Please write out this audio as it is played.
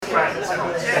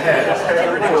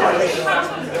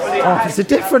Oh, it's a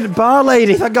different bar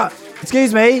lady. Thank God.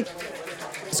 Excuse me.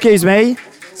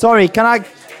 Sorry, can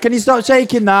you stop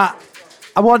shaking that?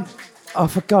 Oh,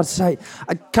 for God's sake.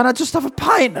 Can I just have a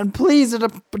pint and please,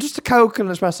 just a Coke and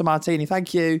an espresso martini?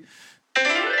 Thank you.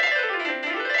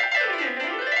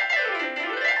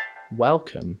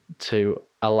 Welcome to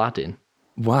Aladdin.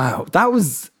 Wow, that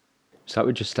was... So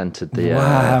we just entered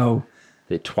the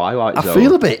the Twilight Zone. I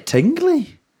feel a bit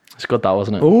tingly. It's good, that,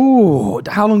 wasn't it? Oh,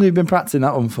 how long have you been practicing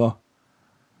that one for?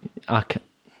 All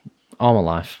my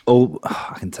life. Oh,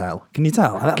 I can tell. Can you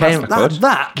tell? Came out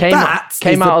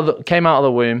of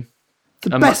the womb.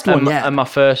 The best one yet. And my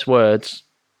first words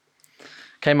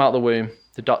came out of the womb.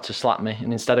 The doctor slapped me,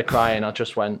 and instead of crying, I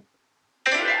just went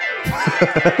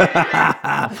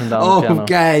up and down the piano.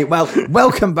 Okay, well,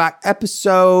 welcome back.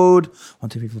 Episode 1,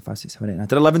 2, 3, 4, 5, 6, 7, 8, 9,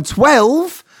 10, 11,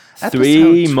 12.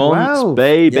 3 months,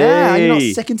 baby. Yeah, you're not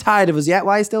sick and tired of us yet.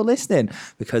 Why are you still listening?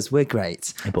 Because we're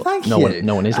great. Yeah, but Thank you.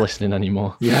 No one is listening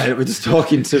anymore. Yeah, we're just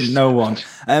talking to no one.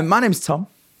 My name's Tom.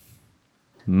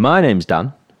 My name's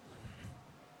Dan.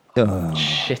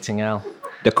 Shitting hell.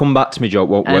 The come back to me joke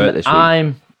won't work this week.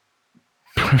 I'm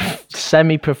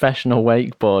semi-professional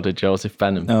wakeboarder Joseph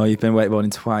Benham. Oh, you've been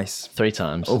wakeboarding twice. 3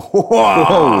 times. Oh,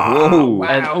 whoa.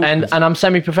 Wow. And I'm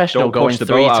semi-professional Don't going push the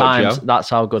 3 boat out, times. Joe. That's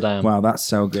how good I am. Wow, that's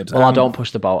so good. Well, I don't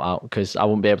push the boat out because I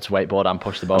wouldn't be able to wakeboard and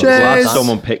push the boat. Cheers. Glad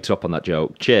someone picked up on that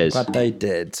joke. Cheers. Glad they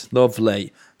did.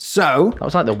 Lovely. So, That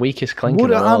was like the weakest clink in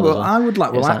the world. I would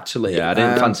like, well, Is that- actually. Yeah, I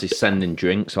didn't fancy sending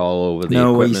drinks all over the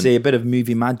No, equipment. you see a bit of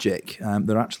movie magic.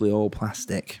 They're actually all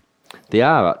plastic. They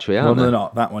are actually, Well, aren't they're they?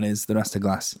 not. That one is. The rest are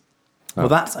glass. Well,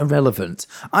 that's irrelevant.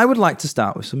 I would like to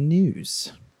start with some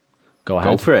news. Go ahead.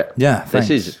 Go for it. Yeah, This thanks.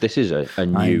 is a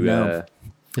new. know.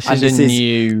 This is a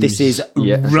new. This is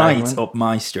Yeah, right segment. up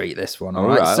my street, this one. All All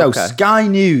right. right, So, okay. Sky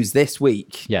News this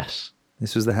week. Yes.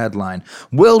 This was the headline.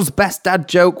 World's best dad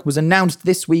joke was announced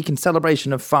this week in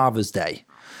celebration of Father's Day.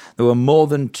 There were more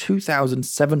than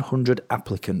 2,700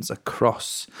 applicants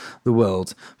across the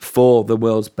world for the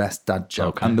world's best dad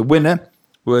joke. Okay. And the winner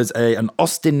was an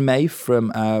Austin May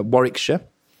from Warwickshire.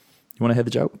 You want to hear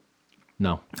the joke?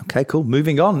 No. Okay, cool.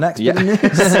 Moving on. Next bit of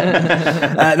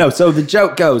Yeah. news. No, so the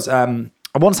joke goes, I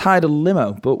once hired a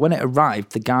limo, but when it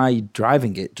arrived, the guy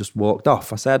driving it just walked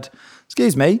off. I said,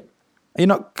 "Excuse me, are you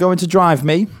not going to drive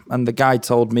me?" And the guy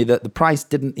told me that the price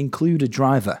didn't include a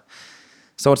driver.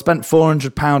 So I'd spent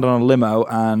 £400 on a limo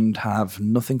and have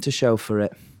nothing to show for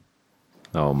it.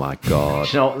 Oh my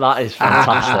God. You know, that is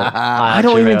fantastic. I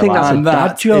don't even think that's a And dad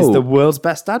that joke. is the world's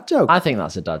best dad joke. I think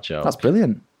that's a dad joke. That's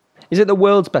brilliant. Is it the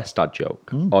world's best dad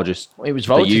joke? Or just It was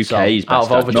the voted UK's so, best out of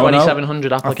dad over joke?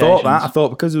 2,700 applications. I thought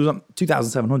because it was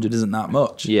 2,700 isn't that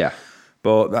much. Yeah.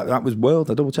 But that was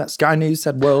world. I double checked. Sky News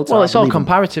said world. so Well, I it's all believe them.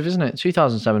 comparative, isn't it?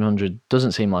 2,700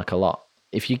 doesn't seem like a lot.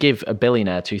 If you give a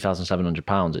billionaire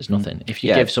 £2,700, it's nothing. If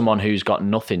you Yeah. give someone who's got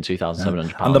nothing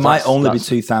 £2,700, And there might only be that's-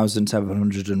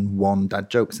 2,701 dad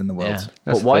jokes in the world. Yeah. That's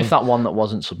But the what thing. if that one that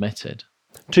wasn't submitted?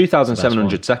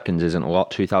 2,700 seconds isn't a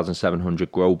lot.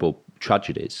 2,700 global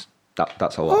tragedies.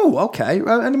 That's a lot. Oh, okay.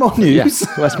 Any more news?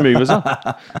 Let's move us on.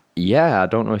 Yeah, I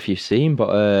don't know if you've seen, but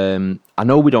I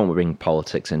know we don't bring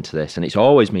politics into this, and it's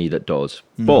always me that does.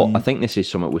 But I think this is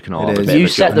something we can all have a is. bit of You a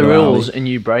set joke the about. rules and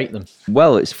you break them.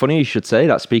 Well, it's funny you should say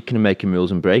that. Speaking of making rules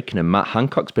and breaking them, Matt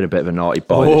Hancock's been a bit of a naughty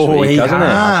boy this Oh, week, he hasn't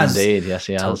has. Indeed, yes,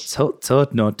 he has. Tut,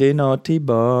 tut, naughty, naughty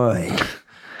boy. he?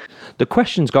 The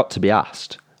question's got to be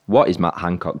asked. What is Matt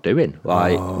Hancock doing?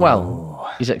 Like, Well,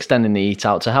 he's extending the Eat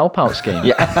Out to Help Out scheme.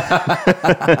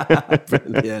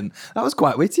 Brilliant. That was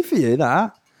quite witty for you,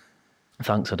 that.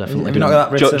 Thanks, I definitely Have you not didn't. got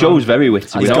that written Joe's on? very witty.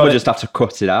 We He's got normally it. just have to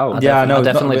cut it out. Yeah, I know. I it's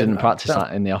not definitely a bit- didn't practice that-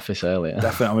 that in the office earlier.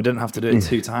 Definitely. We didn't have to do it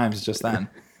 2 times just then.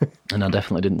 And I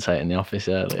definitely didn't say it in the office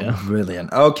earlier.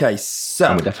 Brilliant. Okay, so.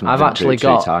 And we definitely I've didn't do actually it 3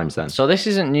 got... times then. So this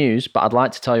isn't news, but I'd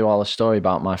like to tell you all a story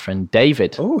about my friend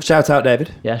David. Oh, shout out,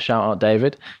 David. Yeah, shout out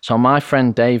David. So my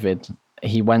friend David,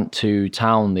 he went to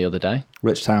town the other day.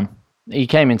 Which town? He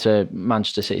came into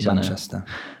Manchester City Centre. Manchester.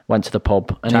 Went to the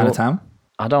pub. And he- Chinatown?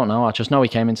 I don't know. I just know he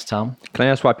came into town. Can I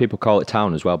ask why people call it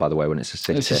town as well, by the way, when it's a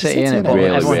city? It's a city, innit? innit? But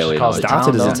Really, everyone really just calls it nice.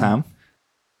 Started town, as a don't town. they?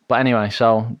 But anyway,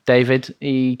 so David,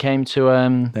 he came to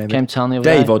town the other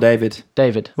day. Dave or David?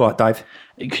 David. What, Dave?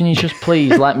 Can you just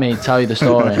please let me tell you the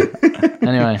story?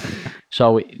 Anyway,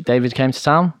 so David came to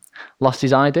town, lost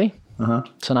his ID,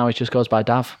 so now he just goes by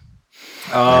Dav.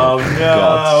 Oh, no.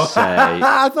 God's sake.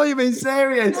 I thought you were being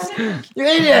serious. You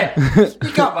idiot.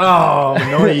 You got... Oh,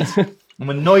 I'm annoyed. I'm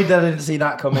annoyed that I didn't see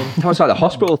that coming. That was like the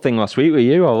hospital thing last week with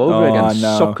you all over I again.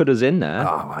 know. Suckered us in there.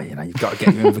 Oh, well, you've got to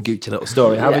get you in with a Gucci little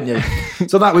story, haven't you?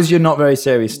 So that was your not very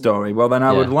serious story. Well, then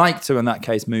I would like to, in that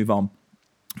case, move on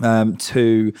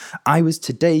to I was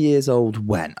today years old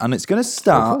when, and it's going to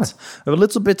start with a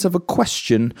little bit of a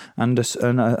question and a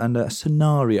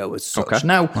scenario as such. Okay.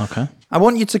 Now, I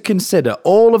want you to consider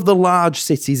all of the large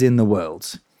cities in the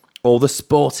world, all the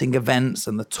sporting events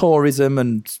and the tourism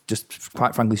and just,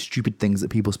 quite frankly, stupid things that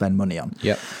people spend money on.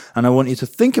 Yep. And I want you to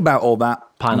think about all that.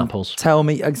 Pineapples. Tell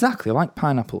me exactly, like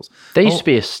pineapples. They used to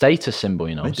be a status symbol,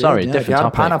 you know. Sorry, If different you had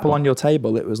topic. a pineapple on your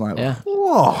table, it was like,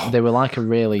 whoa. They were like a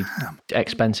really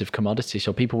expensive commodity,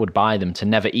 so people would buy them to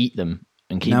never eat them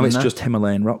and keep Now them it's there. just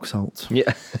Himalayan rock salt.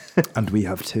 Yeah. And we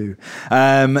have too.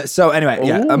 So anyway,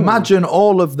 imagine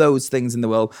all of those things in the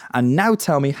world. And now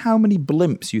tell me how many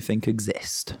blimps you think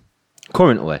exist.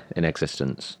 Currently in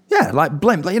existence. Yeah, like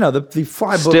blimp, like, they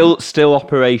fly above. Still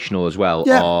operational as well.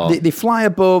 Yeah, Or they fly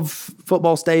above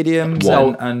football stadiums.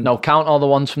 No, count all the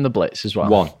ones from the Blitz as well.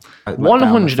 one.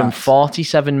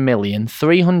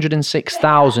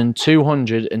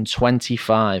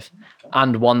 147,306,225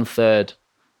 and 1/3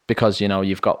 because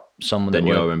you've got someone The that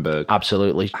were Nuremberg.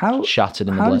 absolutely shattered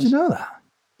in the How Blitz. did you know that?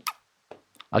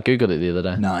 I googled it the other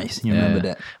day. Nice, you remembered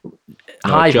it.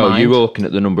 Hive Joe, mind. you were looking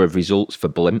at the number of results for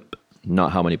blimp,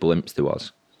 not how many blimps there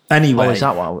was. Anyway. Oh, is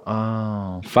that what?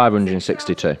 Oh,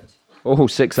 562. Oh,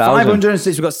 6,000.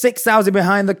 506. We've got 6,000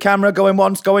 behind the camera, going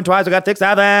once, going twice. We've got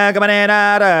 6,000 coming in.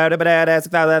 6,000,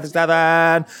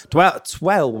 6,000.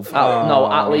 12.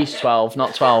 no, at least 12,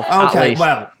 not 12. At Okay, least.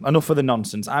 well, enough of the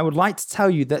nonsense. I would like to tell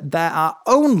you that there are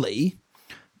only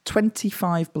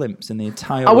 25 blimps in the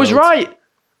entire world. I was right.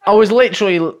 I was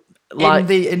literally In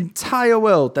the entire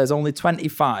world, there's only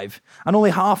 25, and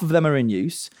only half of them are in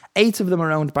use. 8 of them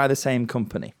are owned by the same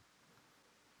company.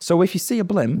 So if you see a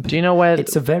blimp, Do you know where?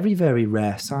 it's a very, very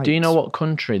rare sight. Do you know what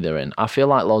country they're in? I feel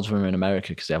like loads of them are in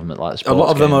America because they have them at like the A sports lot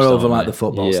of them are games, over don't like they? the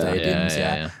football Yeah. stadiums,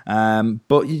 Yeah.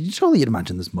 But surely you'd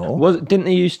imagine there's more. Didn't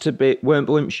they used to be? Weren't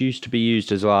blimps used to be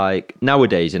used as like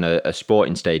nowadays in a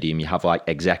sporting stadium? You have like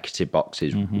executive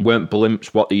boxes. Weren't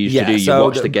blimps what they used to do? You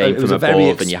watch the game it was from a very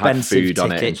above and you had expensive food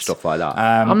on it and ticket. stuff like that.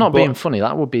 I'm not But- being funny.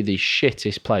 That would be the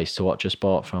shittest place to watch a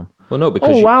sport from. well, no,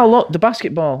 because Oh wow! Look, the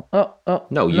basketball.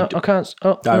 No, you no, do- I can't.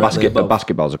 Oh, Directly above.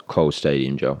 basketball's a closed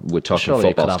stadium, Joe. We're talking Surely you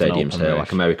football could have an stadiums open here, roof.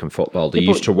 like American football. They Yeah,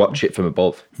 used but- to watch it from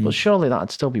above. Well, surely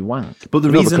that'd still be wanked. But the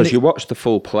No, reason because you watch the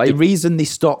full play. the reason they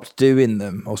stopped doing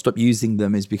them or stopped using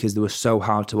them is because they were so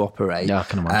hard to operate. Yeah, I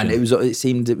can imagine. And it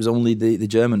seemed it was only the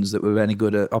Germans that were any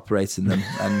good at operating them.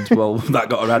 And well, that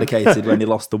got eradicated when they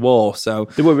lost the war. So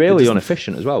They were really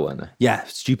inefficient as well, weren't they? yeah,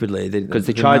 stupidly Because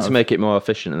they tried to make it more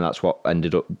efficient, and that's what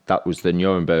ended up. That was the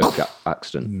Nuremberg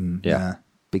accident. yeah,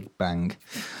 big bang.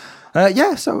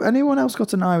 So anyone else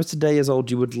got an I was today years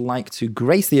old you would like to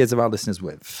grace the ears of our listeners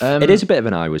with? It is a bit of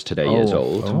an I was today years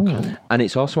old, and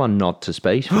it's also a nod to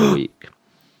space for the week.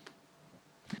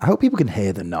 I hope people can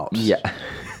hear the nod. Yeah,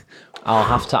 I'll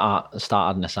have to start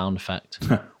adding a sound effect.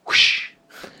 Whoosh.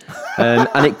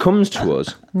 and it comes to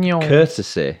us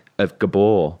courtesy of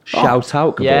Gabor. Shout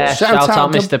out, Gabor. Yeah. Shout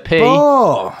out Mr. P.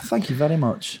 Oh, thank you very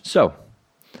much. So,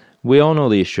 we all know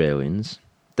the Australians.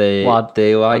 They Well,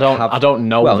 like I don't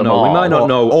know Well, them no, we all. might not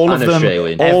know all an of them-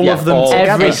 Australian. all of them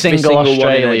together. Every single one in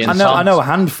Australian. I existence. know a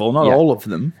handful, not Yeah. all of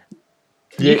them.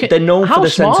 They're known How for the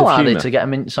sense small of are they humour. to get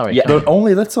them in? Sorry, Yeah. But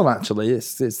only little actually.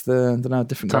 It's the they're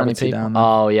different tiny gravity people. down there.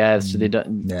 Oh yeah, so they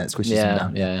don't. Yeah, it squishes them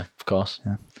down. Yeah, of course.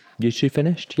 You two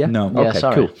finished? Yeah. No. Yeah, Okay,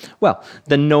 sorry. cool. Well,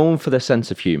 they're known for their sense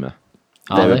of humour.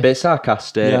 Are They're they? a bit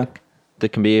sarcastic. Yeah. They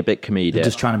can be a bit comedic. They're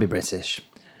just trying to be British.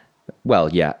 Well,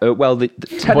 yeah. Technically, Well, they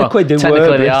technically were they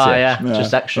British. are, yeah.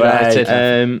 Just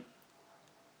extradited.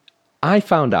 I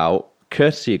found out,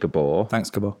 courtesy of Gabor, Thanks,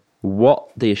 Gabor. what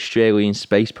the Australian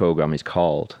space programme is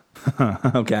called.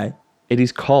 Okay. It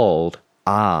is called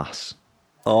ARSE,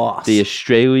 Oh, the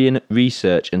Australian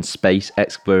Research and Space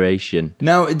Exploration.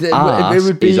 no, it ARSE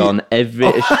would be is on every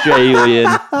Australian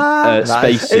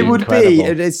space It would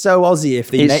incredible. be. It's so Aussie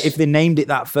if they It's- if they named it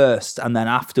that first and then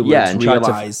afterwards Yeah, and tried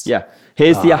to. realised. Yeah.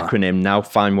 Here's the acronym. Now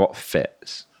find what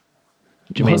fits.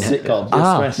 Do you mean What's it called?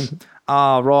 ARSE.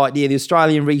 Right. Yeah, the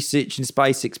Australian Research and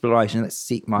Space Exploration. Let's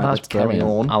seek my. That's Let's carry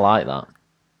brilliant. I on. like that.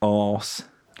 Arse.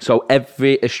 So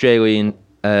every Australian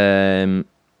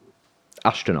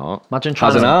astronaut Imagine trying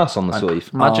has an to- arse on the sleeve.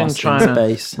 Imagine Arse in trying to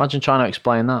space.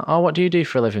 explain that. Oh, what do you do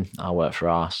for a living? I work for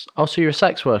ARSE. Oh, so you're a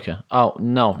sex worker? Oh,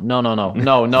 no.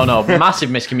 Massive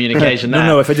miscommunication there.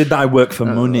 No. If I did that, I work for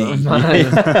money.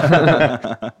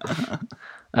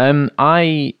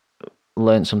 I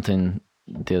learned something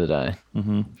the other day.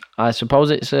 Mm-hmm. I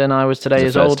suppose it's an I was today It's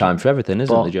years the first old. time for everything,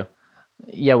 isn't it, Joe?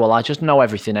 Yeah, well, I just know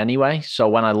everything anyway. So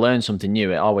when I learn something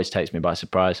new, it always takes me by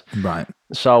surprise. Right.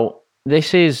 So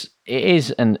it is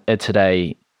a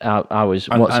today. What's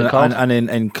it called? And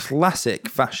in classic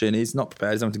fashion, he's not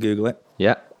prepared. He's having to Google it.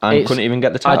 Yeah, I couldn't even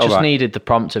get the title I just right. needed the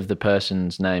prompt of the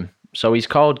person's name. So he's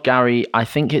called Gary. I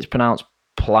think it's pronounced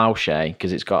Plowshay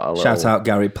because it's got a little... Shout out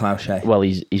Gary Plowshay. Well,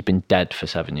 he's been dead for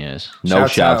 7 years. No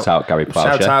shout out Gary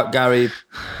Plowshay. Shout out Gary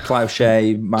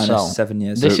Plowshay minus 7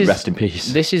 years. Rest in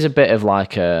peace. This is a bit of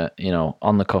like a,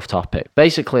 on the cuff topic.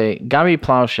 Basically, Gary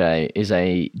Plowshay is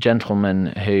a gentleman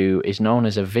who is known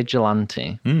as a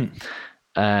vigilante. Gary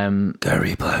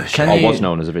Plowshay. Was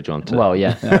known as a vigilante. Well,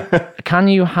 yeah. Can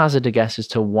you hazard a guess as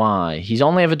to why? He's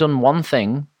only ever done one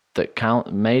thing that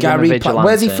made him a vigilante.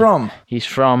 Where's he from? He's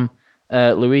from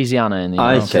Louisiana in the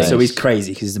United States. So he's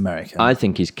crazy because he's American. I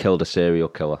think he's killed a serial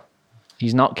killer.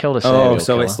 He's not killed a serial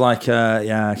killer. It's like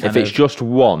if it's just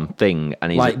one thing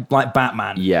and he's like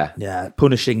Batman. Yeah,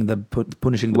 punishing the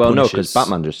well, no, because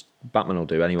Batman will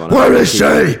do anyone. Where is she?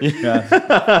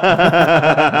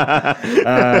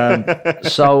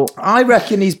 So I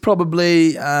reckon he's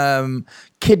probably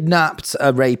kidnapped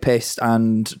a rapist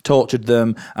and tortured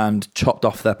them and chopped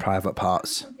off their private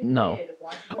parts. No.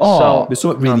 There's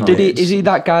something really weird. Is he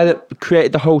that guy that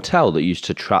created the hotel that used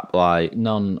to trap like?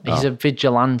 None. He's a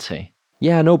vigilante.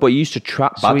 Yeah, no, but he used to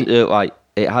trap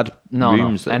it had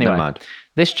rooms. Anyway, never mind.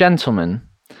 This gentleman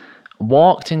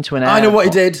walked into an airport. I know what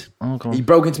he did. Oh, go on. He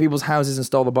broke into people's houses and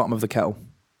stole the bottom of the kettle.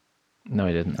 No,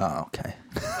 he didn't. Oh, okay.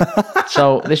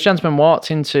 So this gentleman walked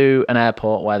into an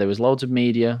airport where there was loads of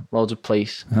media, loads of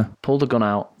police, pulled a gun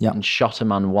out and shot a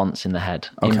man once in the head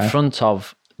in front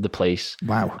of the police.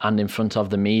 Wow. And in front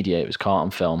of the media. It was caught on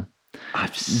film.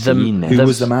 I've seen Who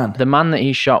was the man? The man that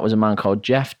he shot was a man called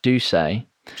Jeff Ducey.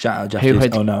 Shout out Jeff who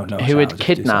Ducey. Who had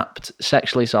kidnapped,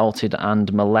 sexually assaulted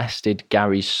and molested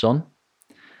Gary's son.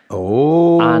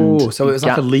 So it was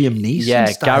like a Liam Neeson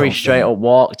style Gary straight up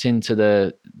walked into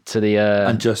the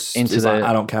and just like,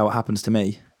 I don't care what happens to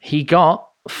me. He got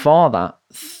for that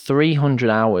 300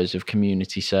 hours of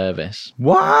community service.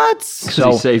 What?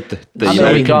 So he saved the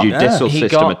American judicial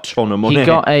system a ton of money.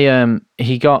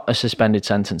 He got a suspended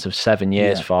sentence of 7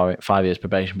 years for it, 5 years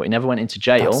probation, but he never went into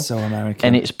jail. That's so American.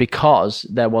 And it's because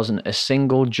there wasn't a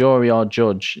single jury or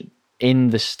judge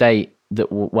in the state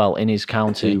in his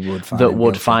county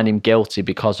would find him guilty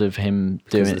because of him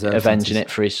avenging it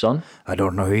for his son. I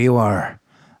don't know who you are.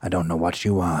 I don't know what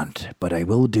you want, but I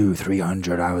will do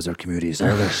 300 hours of community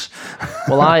service.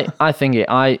 Well, I think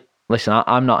listen,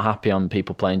 I'm not happy on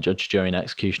people playing judge, jury, and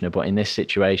executioner, but in this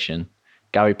situation,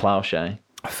 Gary Plowshay,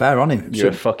 fair on him. You're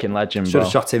a fucking legend, bro. Should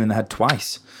have shot him in the head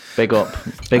twice. Big up.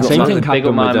 Same thing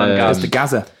happened with the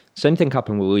Gaza. Same thing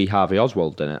happened with Lee Harvey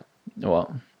Oswald, didn't it?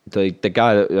 What? The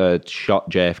guy that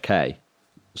shot JFK,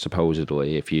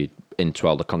 supposedly, if you into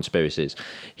all the conspiracies,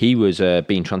 he was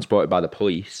being transported by the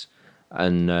police.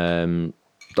 And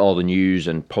all the news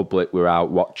and public were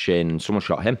out watching, and someone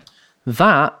shot him.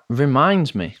 That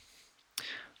reminds me,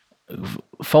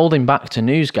 folding back to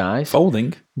news, guys.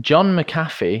 John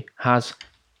McAfee has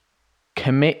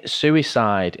commit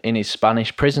suicide in his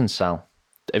Spanish prison cell.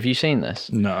 Have you seen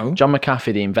this? No. John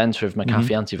McAfee, the inventor of McAfee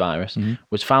antivirus,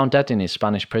 was found dead in his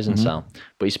Spanish prison cell.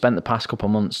 But he spent the past couple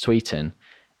of months tweeting,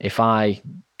 if I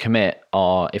commit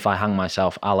or if I hang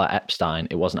myself a la Epstein,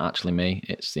 it wasn't actually me,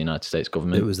 it's the United States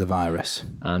government. It was the virus.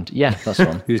 And yeah, that's the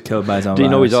one. He was killed by his own Do you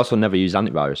know virus. he's also never used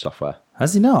antivirus software?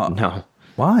 Has he not? No.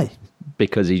 Why?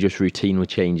 Because he just routinely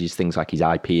changes things like his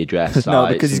IP address. No,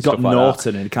 because he's got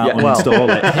Norton and he can't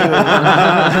uninstall it.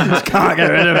 Just can't get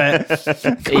rid of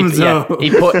it.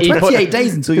 He put 28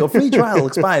 days until your free trial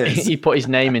expires. He put his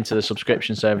name into the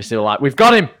subscription service. They were like, we've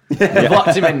got him. We've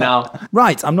locked him in now.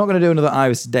 Right, I'm not going to do another I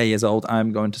Was Today Years Old.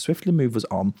 I'm going to swiftly move us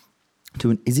on to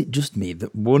an Is It Just Me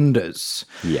That Wonders?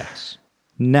 Yes.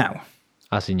 Now.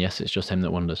 As in, yes, it's just him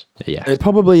that wonders. Yeah. It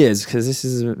probably is, because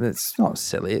it's not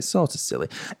silly, it's sort of silly.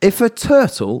 If a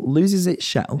turtle loses its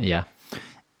shell,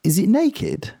 is it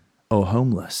naked or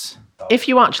homeless? If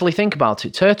you actually think about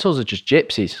it, turtles are just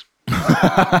gypsies.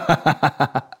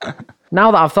 Now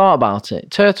that I've thought about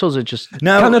it, turtles are just...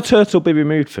 No. Can a turtle be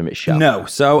removed from its shell? No.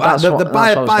 So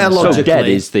biologically, so dead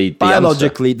is the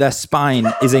biologically, their spine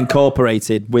is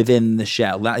incorporated within the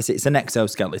shell. It's an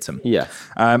exoskeleton. Yeah.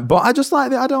 But I just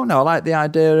like I don't know. I like the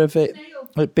idea of it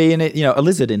being a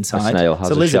lizard inside. A snail has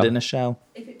it's a lizard shell. in a shell.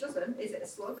 If it doesn't, is it a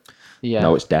slug? Yeah.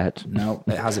 No, it's dead. No,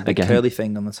 it has a big curly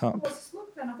thing on the top. What's a slug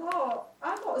then?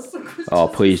 I thought Oh,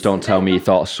 please don't tell me you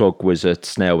thought a slug was a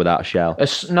snail without a shell. A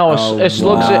slug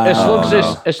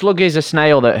is a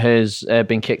snail that has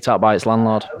been kicked out by its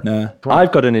landlord. No.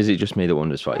 I've got an Is It Just Me That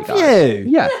Wonders for you guys. You?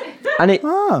 Yeah. And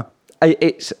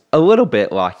it's a little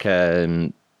bit like,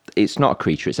 it's not a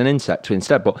creature, it's an insect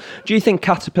instead. But do you think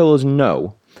caterpillars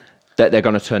know that they're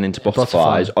going to turn into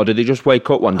butterflies? Or do they just wake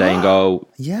up one day and go...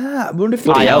 Yeah, I wonder if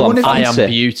I am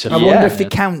beautiful. I wonder if they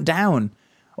count down.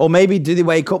 Or maybe do they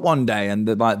wake up one day and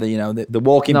they're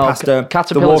walking past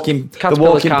caterpillars can't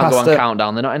go on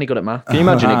countdown. They're not any good at math. Can you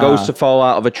imagine? It goes to fall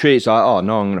out of a tree. It's like, oh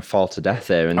no, I'm going to fall to death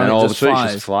here, and then all of a sudden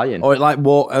it's just flying. Or it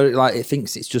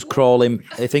thinks it's just crawling.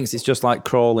 It thinks it's just like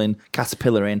crawling,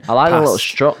 caterpillaring. I like the little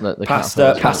strut that the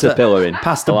caterpillaring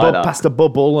past a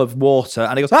bubble of water,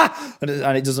 and it goes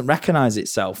and it doesn't recognise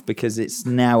itself because it's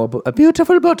now a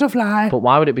beautiful butterfly. But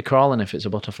why would it be crawling if it's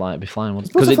a butterfly? It'd be flying.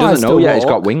 Because it doesn't know yet. It's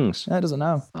got wings. Yeah, it doesn't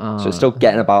know. So it's still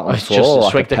getting about on the floor.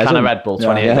 Just swigged a can of Red Bull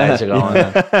 28 days ago.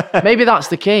 Maybe that's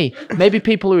the key. Maybe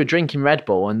people who are drinking Red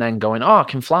Bull and then going, I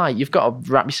can fly. You've got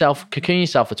to cocoon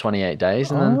yourself for 28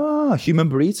 days. And then, human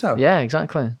burrito. Yeah,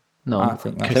 exactly. No, I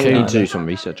think we need to do some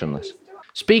research on this.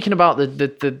 Speaking about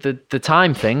the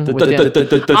time thing,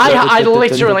 I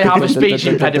literally have a speech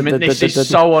impediment. This is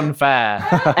so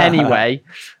unfair. Anyway,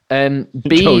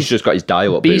 Joe's just got his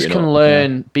dial-up. Bees can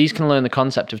learn the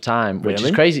concept of time, which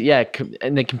is crazy. Yeah,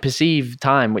 and they can perceive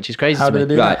time, which is crazy. How do they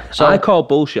do that? Right. So I call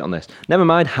bullshit on this. Never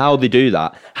mind how they do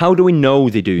that. How do we know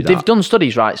they do that? They've done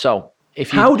studies, right? So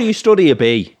how do you study a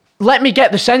bee? Let me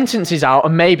get the sentences out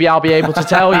and maybe I'll be able to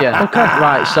tell you. Okay.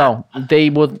 Right, so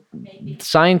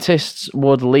scientists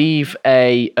would leave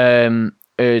a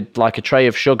tray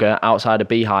of sugar outside a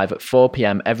beehive at 4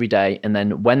 p.m. every day, and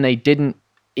then when they didn't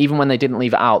leave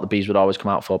it out, the bees would always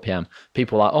come out at 4 p.m.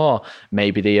 People were like, oh,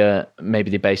 maybe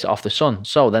they base it off the sun.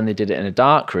 So then they did it in a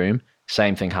dark room.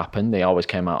 Same thing happened. They always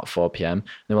came out at 4 p.m.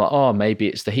 They were like, oh, maybe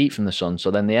it's the heat from the sun. So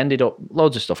then they ended up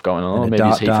loads of stuff going on. Maybe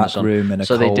it's heat from the sun. Room in a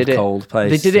so cold place.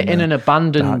 They did it in an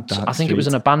abandoned. I think it was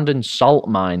an abandoned salt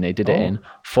mine. They did it in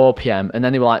 4 p.m. And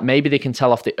then they were like, maybe they can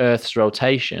tell off the Earth's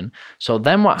rotation. So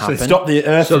then what happened? So stop the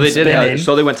Earth. So they did it.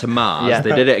 So they went to Mars. Yeah.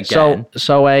 They did it again.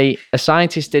 So a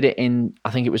scientist did it in,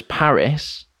 I think it was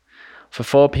Paris, for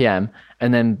 4 p.m.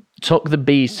 and then took the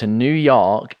bees to New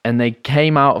York, and they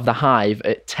came out of the hive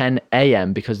at 10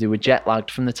 a.m. because they were jet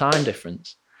lagged from the time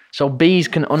difference. So bees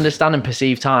can understand and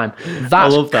perceive time.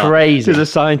 That's crazy. There's a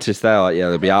scientist there, like, yeah,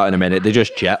 they'll be out in a minute. They're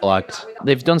just jet lagged.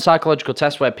 They've done psychological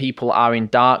tests where people are in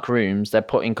dark rooms. They're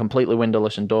put in completely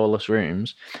windowless and doorless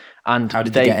rooms. And how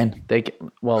did they get in? They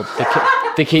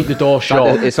keep the door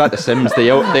shut. It's like The Sims.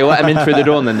 They let them in through the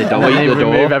door and then they delete the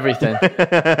door. Remove everything.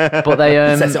 But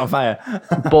they set it on fire.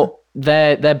 But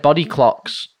their body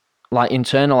clocks like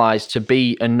internalized to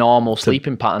be a normal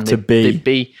sleeping pattern. They'd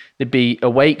be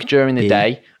awake during the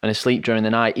day and asleep during the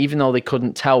night, even though they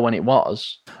couldn't tell when it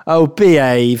was. Oh,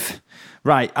 behave.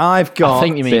 Right, I've got... I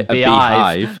think you mean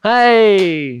beehive.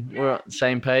 Hey, we're on the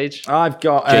same page. I've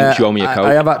got... Jinx, you owe me a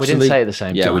Coke. We didn't say it at the same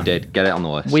time. Yeah, we did. Get it on the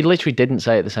list. We literally didn't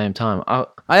say it at the same time.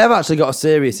 I have actually got a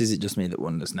serious Is It Just Me That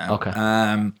Wonders now. Okay.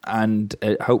 And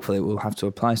hopefully we'll have to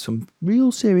apply some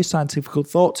real serious scientific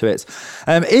thought to it.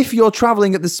 If you're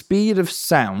travelling at the speed of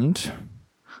sound...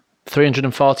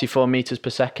 344 metres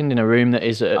per second in a room that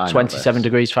is at 27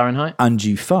 degrees Fahrenheit. And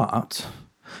you fart,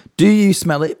 do you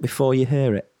smell it before you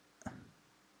hear it?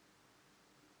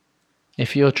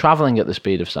 If you're travelling at the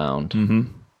speed of sound,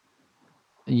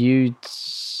 you'd...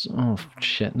 Oh,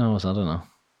 shit knows, I don't know.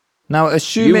 Now,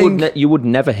 assuming... You would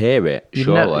never hear it,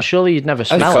 surely. Surely you'd never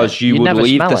smell it. Because you would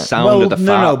leave the sound of the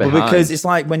fart behind. But because it's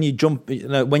like when you jump...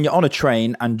 when you're on a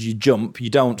train and you jump, you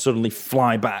don't suddenly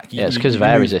fly back. It's because of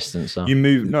air resistance. So. You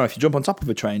move... No, if you jump on top of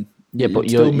a train... Yeah, but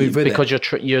still move with because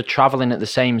you're traveling at the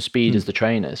same speed as the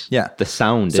train is. Yeah, the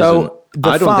sound isn't.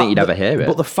 I don't think you'd ever hear it.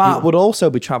 But the fart would also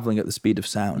be traveling at the speed of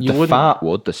sound. The fart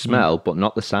would, the smell, but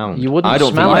not the sound. You wouldn't. I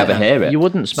don't think you'd ever hear it. You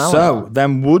wouldn't smell it. So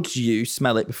then, would you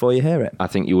smell it before you hear it? I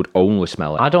think you would only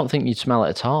smell it. I don't think you'd smell it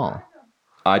at all.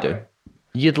 I do.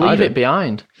 You'd leave it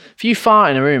behind. If you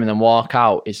fart in a room and then walk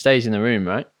out, it stays in the room,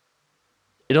 right?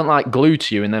 It don't like glue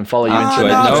to you and then follow you into it.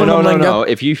 No.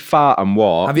 If you fart and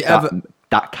walk, have you ever?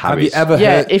 That carries. Have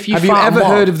you ever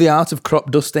heard of the art of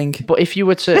crop dusting? But if you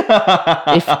were to,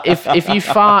 if you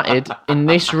farted in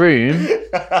this room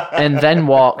and then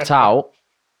walked out,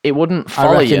 it wouldn't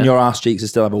follow you. I reckon your arse cheeks would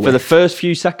still have a whiff. For the first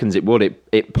few seconds, it would.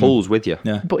 It pulls with you.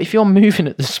 Yeah. But if you're moving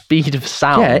at the speed of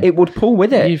sound, yeah, it would pull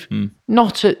with it.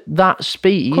 Not at that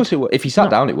speed. Of course it would. If you sat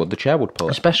down, it would. The chair would pull.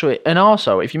 Especially, and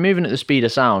also, if you're moving at the speed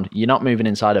of sound, you're not moving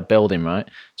inside a building, right?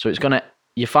 So it's gonna,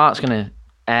 your fart's gonna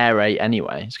aerate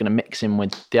anyway. It's going to mix in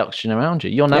with the oxygen around you.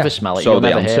 You'll never smell it. So You'll the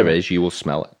never answer hear it. is you will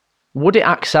smell it. Would it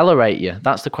accelerate you?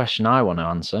 That's the question I want to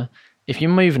answer. If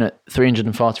you're moving at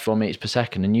 344 meters per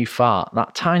second and you fart,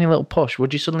 that tiny little push,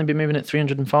 would you suddenly be moving at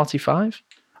 345?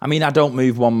 I mean, I don't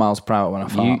move 1 mile per hour when I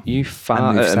fart. You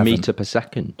fart move at 7. a meter per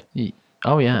second.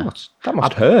 Oh yeah, That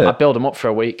must hurt. I build them up for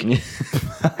a week.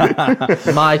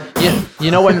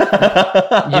 you know when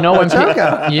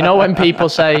people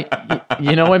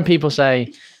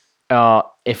say,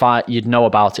 you'd know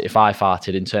about it if I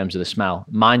farted in terms of the smell.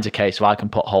 Mine's a case of I can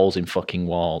put holes in fucking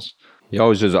walls. He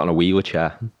always does it on a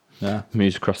wheelchair. Yeah.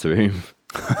 Moves across the room.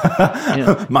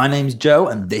 My name's Joe,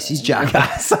 and this is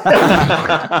Jackass.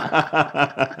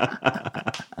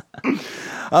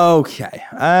 Okay.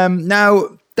 Now,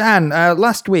 Dan,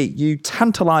 last week you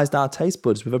tantalised our taste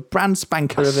buds with a brand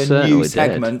spanker of a new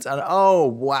segment. And oh,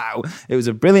 wow. It was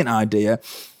a brilliant idea.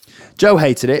 Joe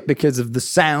hated it because of the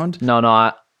sound. No,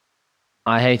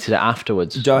 I hated it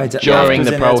afterwards. Joe hated it during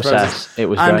the afterwards process. It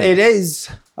was and great. it is,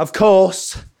 of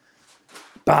course,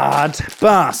 bad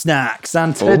bar snacks.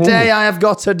 And today I have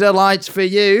got a delight for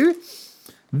you.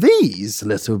 These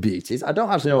little beauties. I don't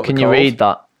actually know what Can they're you called. read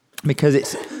that? Because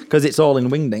it's all in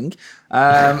Wingding.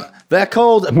 They're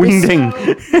called Wingding.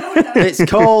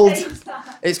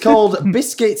 It's called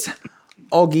Biscuit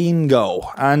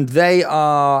Ogingo, and they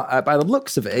are by the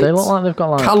looks of it. They look like they've got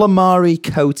like calamari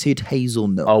coated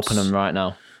hazelnuts. Open them right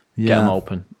now. Get them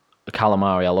open. The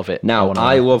calamari, I love it. Now,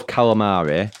 I love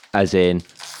calamari as in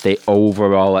the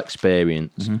overall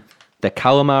experience. Mm-hmm. The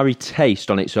calamari taste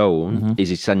on its own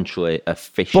is essentially a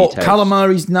fishy But taste.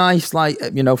 calamari's nice, like,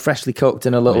 freshly cooked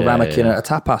in a little ramekin yeah. at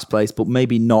a tapas place, but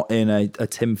maybe not in a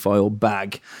tinfoil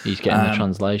bag. He's getting the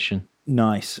translation.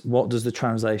 Nice. What does the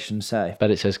translation say?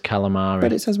 Bet it says calamari.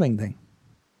 But it says Wingding.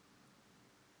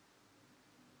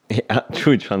 It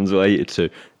actually translated to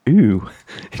ooh.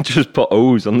 It just put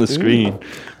O's on the screen.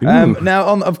 Now,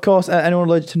 of course, anyone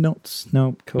allergic to nuts?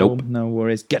 No, cool. Nope. No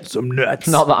worries. Get some nuts.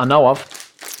 Not that I know of.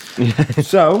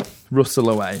 So, rustle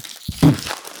away.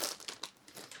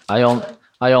 I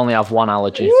only have one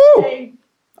allergy.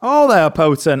 Oh, they are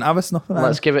potent. Have a snuff of them.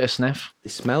 Let's give it a sniff. They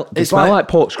smell like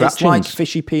pork scratchings. It's like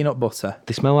fishy peanut butter.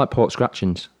 They smell like pork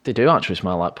scratchings. They do actually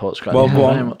smell like pork scratching. Well,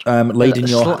 very one much. laid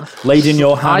in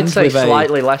your hand I'd say with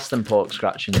slightly less than pork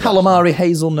scratching. a calamari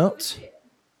hazelnut.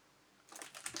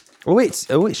 Oh,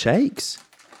 it shakes.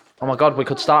 Oh my god, we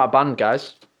could start a band,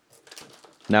 guys.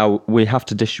 Now, we have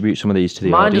to distribute some of these to the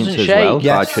Mine audience doesn't as shake. well, by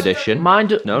Yes. tradition.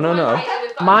 No.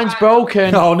 Mine's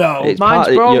broken. Oh no! Mine's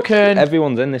broken.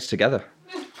 Everyone's in this together.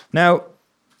 Now,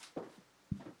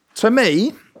 to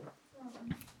me,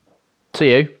 To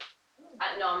you.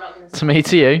 No, I'm not going to. To me,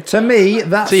 to you.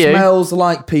 that To you. smells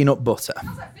like peanut butter.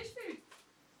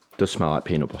 Does smell like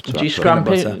peanut butter. Do you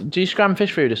actually. scram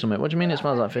fish food or something? What do you mean it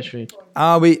smells like fish food?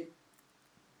 Are we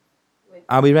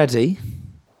ready?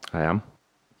 I am.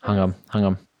 Hang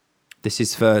on. This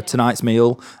is for tonight's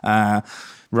meal: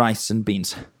 rice and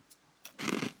beans.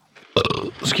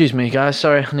 Excuse me, guys.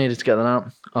 Sorry, I needed to get that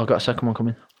out. I've got a second one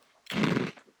coming.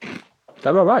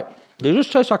 They're all right. They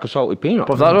just taste like a salty peanut.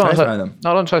 But that taste like them.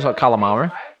 don't taste like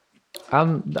calamari. I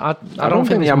don't think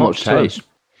they there's have much much to taste. it.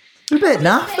 A bit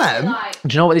naff, them.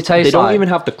 Do you know what they taste They don't like? even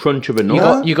have the crunch of a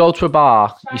nut. You go to a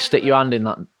bar, you stick your hand in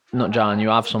that nut jar and you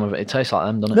have some of it. It tastes like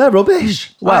them, doesn't it? They're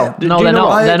rubbish. Well, Do no, you they're know what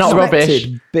not. I They're not rubbish.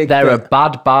 expected? Big They're a thing.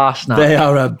 bad bar snack. They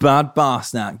are a bad bar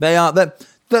snack. They are.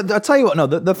 I tell you what. No,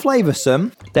 they're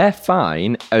flavoursome. They're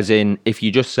fine, as in, if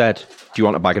you just said, do you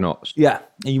want a bag of nuts? Yeah,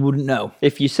 and you wouldn't know.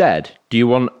 If you said, do you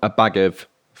want a bag of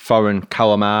foreign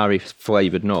calamari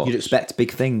flavoured nuts? You'd expect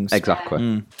big things.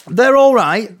 Exactly. They're all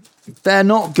right. They're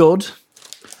not good.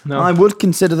 No. I would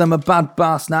consider them a bad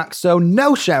bar snack. So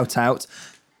no shout out.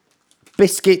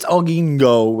 Biscuit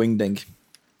Ogingo Wingding.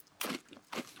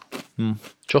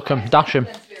 Chuck 'em, dash 'em.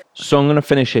 So I'm going to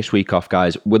finish this week off,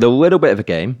 guys, with a little bit of a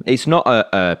game. It's not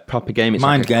a proper game. It's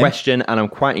Mind like a game. question, and I'm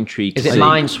quite intrigued Is to it see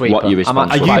Minesweeper? what your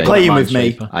response Are will you be. playing with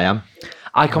me? Minesweeper. I am.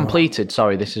 I completed,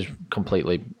 sorry, this is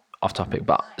completely off topic,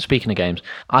 but speaking of games,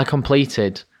 I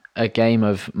completed a game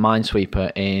of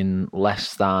Minesweeper in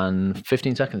less than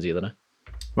 15 seconds the other day.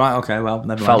 Right. Okay. Well,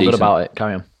 never Felt mind. good about it.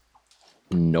 Carry on.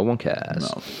 No one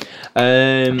cares.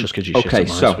 Just because you shit okay, on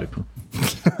so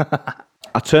Minesweeper.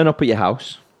 I turn up at your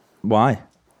house. Why?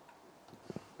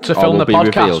 To All film will the be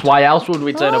podcast, revealed. why else would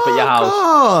we turn up at your house?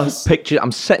 Course. Picture,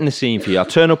 I'm setting the scene for you. I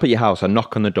turn up at your house. I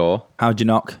knock on the door. How'd you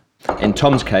knock? In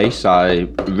Tom's case, I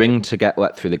ring to get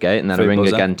let through the gate, and then Through I ring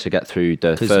buzzer. again to get through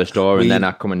the 'Cause first door, we- and then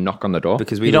I come and knock on the door.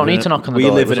 Because You don't live in need to knock on the we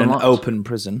door, live it was in an unlocked. open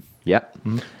prison. Yep.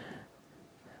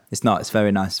 It's not. It's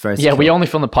very nice. It's very Yeah, we secure. only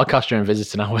film the podcast during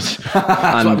visiting hours.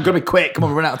 That's why we've got to be quick. Come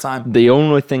on, we're running out of time. The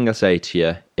only thing I say to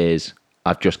you is,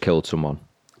 I've just killed someone.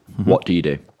 What do you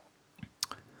do?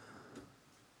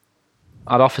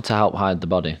 I'd offer to help hide the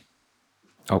body.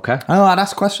 Okay. Oh, I'd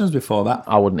ask questions before that.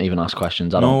 I wouldn't even ask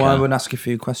questions. I don't No, care. I would ask a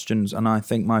few questions, and I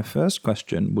think my first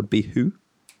question would be who?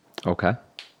 Okay.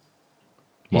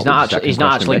 He's What not would the actually. second He's not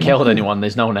question actually be? killed anyone.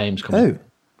 There's no names coming. Who?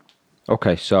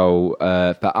 Okay, so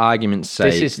for argument's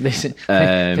sake, This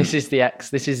is the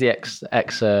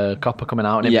ex copper coming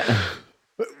out. And him, yeah.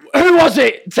 Who was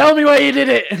it? Tell me where you did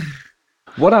it.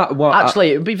 What?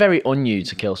 Actually, it would be very un-you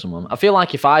to kill someone. I feel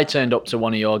like if I turned up to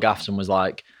one of your gaffs and was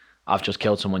like, "I've just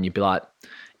killed someone," you'd be like,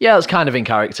 "Yeah, that's kind of in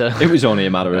character." It was only a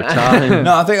matter of time.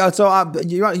 No, I think so.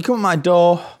 You come at my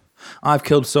door. I've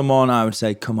killed someone. I would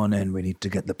say, "Come on in. We need to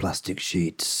get the plastic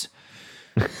sheets."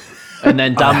 And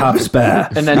then Dan, I have spare.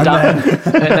 and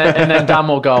then Dan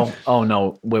will go, "Oh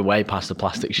no, we're way past the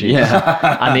plastic sheets.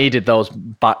 Yeah. I needed those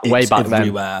way It's back then."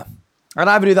 everywhere. And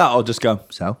either do that or just go.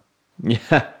 So,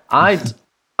 Yeah.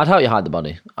 I'd help you hide the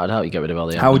body. I'd help you get rid of all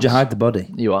the. how would you evidence. hide the body?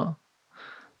 You are.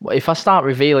 Well, if I start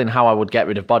revealing how I would get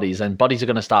rid of bodies, then bodies are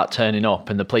going to start turning up,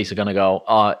 and the police are going to go,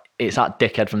 "Oh, it's that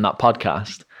dickhead from that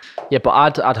podcast." Yeah, but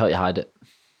I'd help you hide it.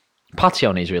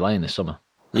 Patio needs relaying this summer.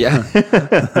 Yeah.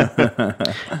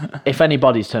 If any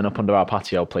bodies turn up under our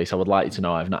patio, please, I would like you to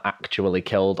know I've not actually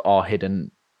killed or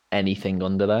hidden anything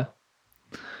under there.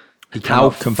 You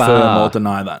cannot confirm far- or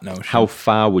deny that notion. How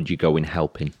far would you go in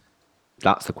helping?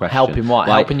 That's the question. Helping what?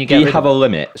 Like, Helping you get do you rid have of- a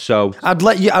limit? So, I'd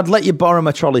let you borrow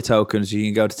my trolley token so you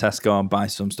can go to Tesco and buy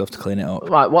some stuff to clean it up.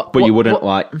 Right, what? but you what- wouldn't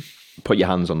what- like put your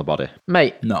hands on the body.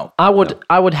 mate. No, I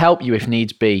would help you if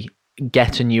needs be.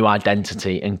 Get a new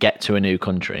identity and get to a new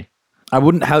country. I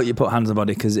wouldn't help you put hands on the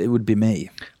body because it would be me.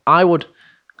 I would.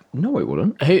 No, it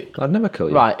wouldn't. Who? I'd never kill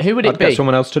you. Right, who would it I'd get be?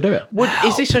 someone else to do it.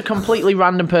 Is this a completely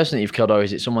random person that you've killed, or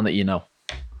is it someone that you know?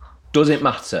 Does it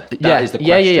matter? That Yeah, is the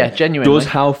yeah, question. yeah, genuinely. Does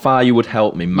how far you would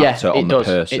help me matter Yeah, on it the does.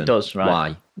 person? It does. Right?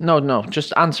 Why? No.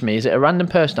 Just answer me. Is it a random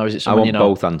person or is it I someone want you know?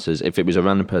 both answers. If it was a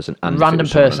random person and if it Random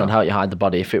was someone I person, know. how you hide the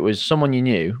body. If it was someone you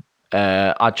knew,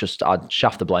 I'd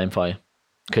shaft the blame for you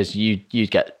because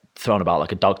you'd get thrown about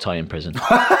like a dog toy in prison.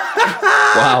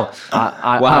 Wow.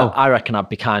 Wow. I reckon I'd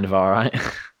be kind of all right.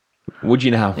 Would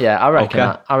you now? Yeah, I reckon.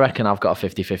 Okay. I reckon I've got a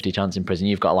 50-50 chance in prison.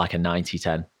 You've got like a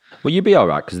 90-10. Well, you'd be all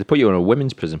right because they put you in a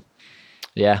women's prison.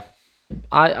 Yeah,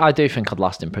 I do think I'd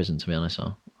last in prison to be honest.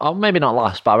 Or maybe not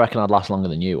last, but I reckon I'd last longer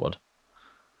than you would.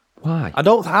 Why? I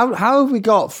don't. How have we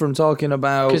got from talking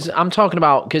about? Because I'm talking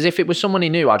about because if it was someone he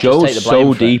knew, I'd just take Joe's the blame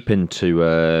so for it. deep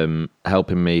into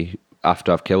helping me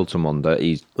after I've killed someone that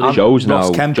he's Well, Joe's Ross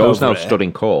now Kemp Joe's over now it. stood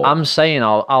in court. I'm saying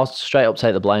I'll straight up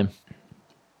take the blame.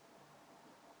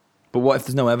 But what if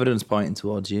there's no evidence pointing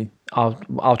towards you?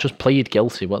 I'll just plead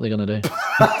guilty. What are they going to do?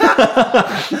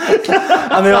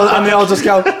 And they all just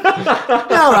go, yeah,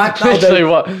 all right, that'll do." Literally,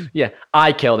 what? Yeah,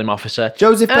 I killed him, officer.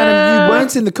 Joseph Benham, you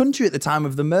weren't in the country at the time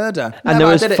of the murder. and No, there but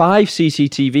I was did it. 5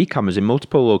 CCTV cameras in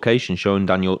multiple locations showing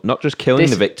Daniel not just killing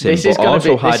This- the victim, this is but gonna also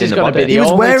be- this hiding is the gonna body. be He was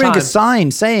only wearing time- a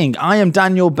sign saying, "I am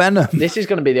Daniel Benham." This is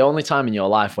going to be the only time in your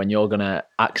life when you're going to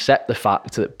accept the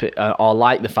fact that, or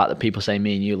like the fact that people say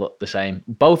me and you look the same.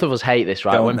 Both of us hate this,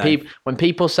 right? Don't When they?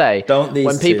 people say, Don't these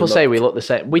when two people say look we look the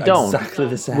same, we don't. exactly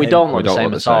the same? We don't look We the don't same.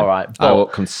 look It's the same. all right. I But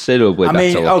look considerably I better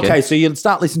mean, looking. okay, so you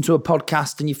start listening to a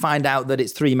podcast and you find out that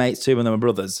it's 3 mates, 2 of them are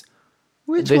brothers.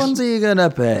 Which This- ones are you gonna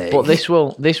pick? But this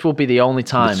will be the only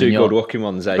time. The 2 in your- good looking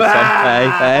ones, eh? Tom?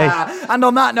 Hey. And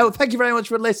on that note, thank you very much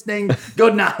for listening.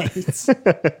 Good night.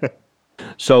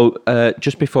 So,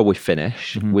 just before we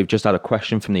finish, Mm-hmm. we've just had a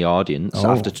question from the audience Oh.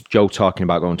 after Joe talking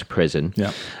about going to prison.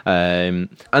 Yeah. And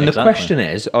the Exactly. question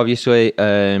is, obviously,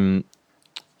 that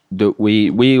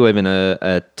we live in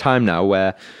a time now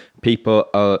where people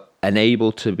are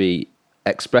unable to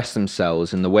express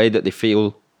themselves in the way that they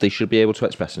feel they should be able to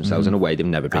express themselves in a way they've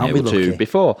never been Aren't we able to lucky?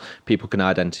 before. People can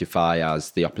identify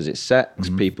as the opposite sex.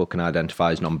 People can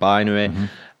identify as non-binary.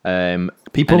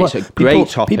 People- and it's a great people-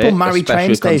 topic. people marry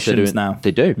train especially stations considering- now. They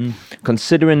do.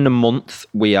 Considering the month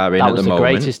we are in That at was the the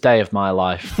moment, greatest day of my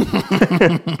life.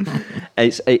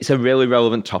 it's a really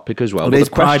relevant topic as well. It But is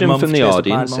the Pride question Month, from the cheers to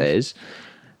Pride audience Month. is,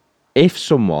 if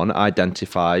someone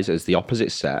identifies as the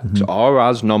opposite sex or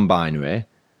as non-binary,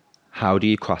 how do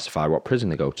you classify what prison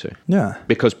they go to? Yeah.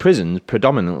 Because prisons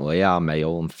predominantly are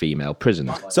male and female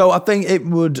prisons. So I think it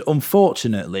would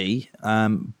unfortunately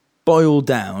boil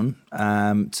down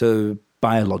to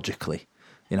biologically,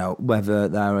 whether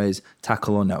there is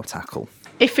tackle or no tackle.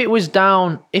 If it was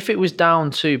down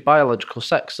to biological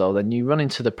sex, though, then you run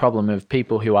into the problem of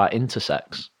people who are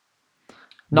intersex.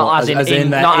 Not What, as in, as in in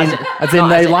they're not in- as, as in not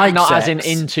they as like not as sex.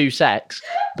 in into sex,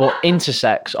 but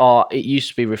intersex, or it used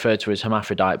to be referred to as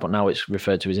hermaphrodite, but now it's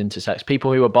referred to as intersex.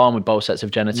 People who are born with both sets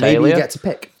of genitalia. Maybe you get to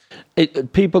pick.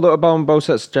 People that are born with both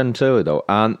sets of genitalia, though,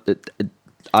 aren't.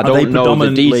 I they don't know the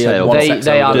predominantly detail. one they sex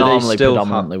they are only? Do they normally still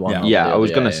predominantly have- one. over Yeah, the I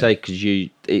was other, going to say because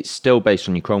it's still based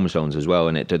on your chromosomes as well,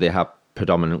 isn't it? Do they have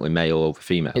predominantly male over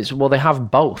female? Well, they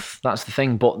have both. That's the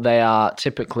thing, but they are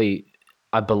typically,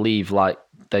 I believe, like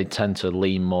they tend to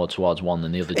lean more towards one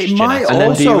than the other. It might And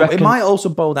then do you reckon- also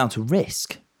boil down to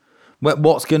risk.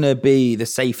 What's going to be the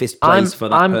safest place for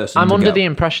that person? I'm to under go? the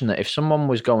impression that if someone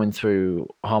was going through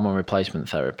hormone replacement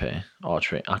therapy or I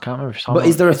can't remember if it's But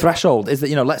is there a threshold? Is that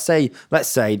let's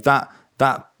say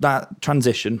that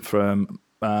transition from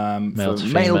Male to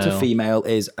male to female. female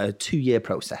is a 2-year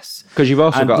process. Because you've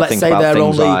also And got to let's think say about they're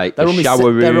things only like they're the only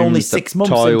shower room, they're only the 6 months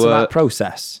toilet. into that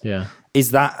process. Yeah.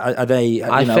 Is that are they?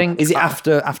 I think- is it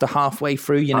after halfway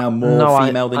through? More No,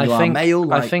 female than you are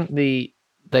male. I think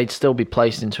they'd still be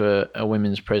placed into a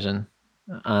women's prison,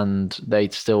 and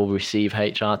they'd still receive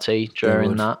HRT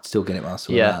during that. Still get it whilst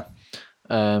we're Yeah.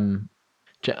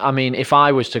 I mean, if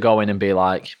I was to go in and be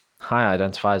like, "Hi, I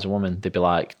identify as a woman," they'd be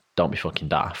like, "Don't be fucking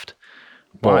daft."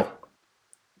 Why?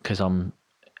 Because I'm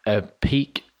a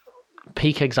peak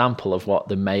example of what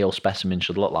the male specimen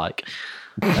should look like.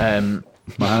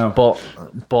 Wow.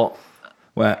 But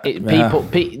Where,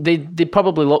 they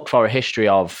probably look for a history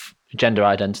of gender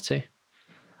identity.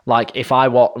 Like if I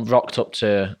rocked up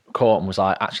to court and was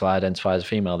like, actually I identify as a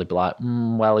female, they'd be like,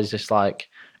 well, is this like,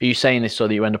 are you saying this so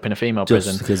that you end up in a female just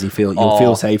prison? because you'll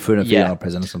feel safer in a female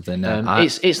prison or something. No.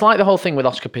 It's like the whole thing with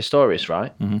Oscar Pistorius,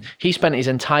 right? Mm-hmm. He spent his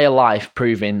entire life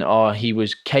proving he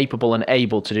was capable and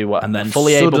able to do what And then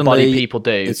fully able-bodied people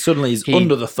do. He's He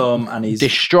under the thumb and he's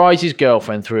destroys his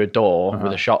girlfriend through a door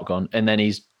with a shotgun, and then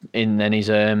his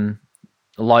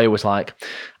lawyer was like,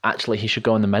 actually he should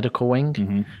go in the medical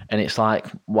wing. And it's like,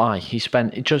 why? He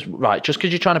spent just because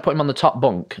you're trying to put him on the top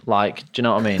bunk, like, do you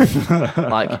know what I mean?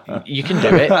 Like, you can do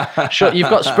it. Sure, you've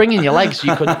got spring in your legs,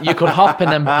 you could hop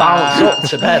and then bounce up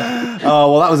to bed.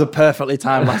 Oh, well, that was a perfectly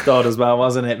timed last order as well,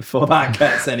 wasn't it? Before that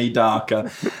gets any darker.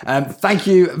 Thank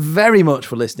you very much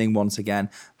for listening once again.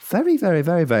 Very, very,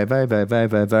 very, very, very, very, very,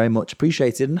 very, very much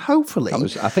appreciated. And hopefully...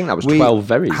 I think that was 12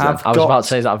 verys. I was about to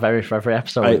say, is that a very for every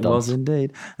episode? It was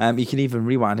indeed. You can even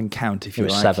rewind and count if you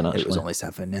like. was 7, actually. It was only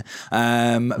 7,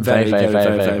 yeah. Very,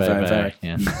 very.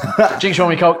 Yeah. Jinx one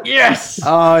week out. Yes!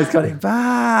 Oh, he's got it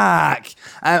back.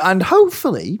 And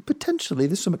hopefully, potentially,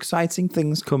 there's some exciting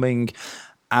things coming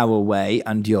our way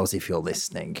and yours if you're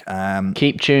listening.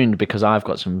 Keep tuned because I've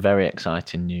got some very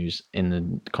exciting news in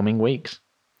the coming weeks.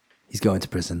 He's going to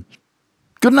prison.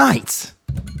 Good night.